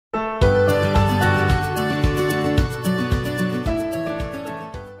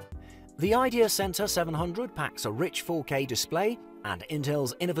The Ideacentre 700 packs a rich 4K display and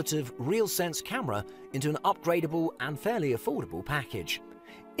Intel's innovative RealSense camera into an upgradable and fairly affordable package.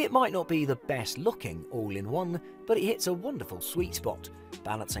 It might not be the best looking all-in-one, but it hits a wonderful sweet spot,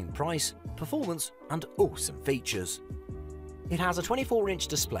 balancing price, performance and awesome features. It has a 24-inch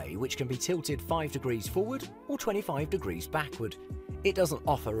display which can be tilted 5 degrees forward or 25 degrees backward. It doesn't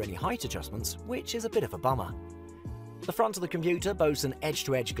offer any height adjustments, which is a bit of a bummer. The front of the computer boasts an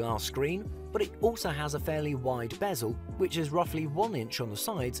edge-to-edge glass screen, but it also has a fairly wide bezel, which is roughly 1 inch on the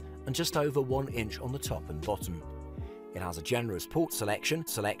sides and just over 1 inch on the top and bottom. It has a generous port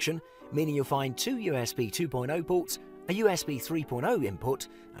selection, meaning you'll find 2 USB 2.0 ports, a USB 3.0 input,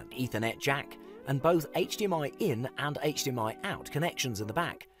 an Ethernet jack, and both HDMI in and HDMI out connections in the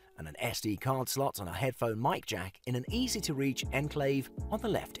back, and an SD card slot and a headphone mic jack in an easy-to-reach enclave on the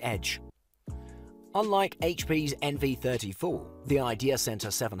left edge. Unlike HP's NV34, the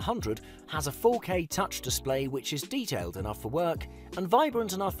Ideacentre 700 has a 4K touch display which is detailed enough for work and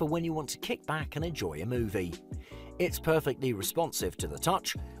vibrant enough for when you want to kick back and enjoy a movie. It's perfectly responsive to the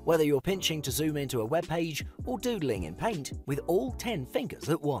touch, whether you're pinching to zoom into a web page or doodling in Paint with all 10 fingers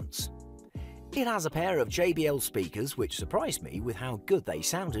at once. It has a pair of JBL speakers which surprised me with how good they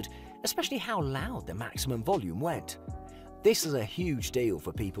sounded, especially how loud the maximum volume went. This is a huge deal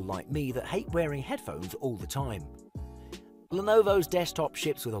for people like me that hate wearing headphones all the time. Lenovo's desktop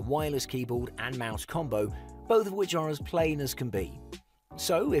ships with a wireless keyboard and mouse combo, both of which are as plain as can be.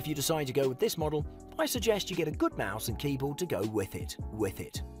 So if you decide to go with this model, I suggest you get a good mouse and keyboard to go with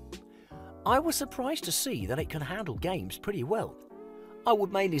it. I was surprised to see that it can handle games pretty well. I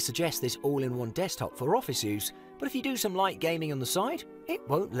would mainly suggest this all-in-one desktop for office use, but if you do some light gaming on the side, it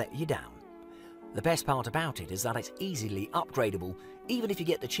won't let you down. The best part about it is that it's easily upgradable, even if you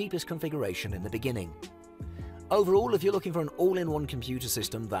get the cheapest configuration in the beginning. Overall, if you're looking for an all-in-one computer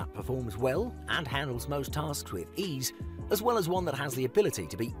system that performs well and handles most tasks with ease, as well as one that has the ability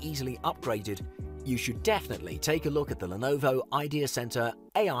to be easily upgraded, you should definitely take a look at the Lenovo Ideacentre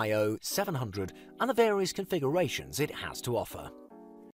AIO 700 and the various configurations it has to offer.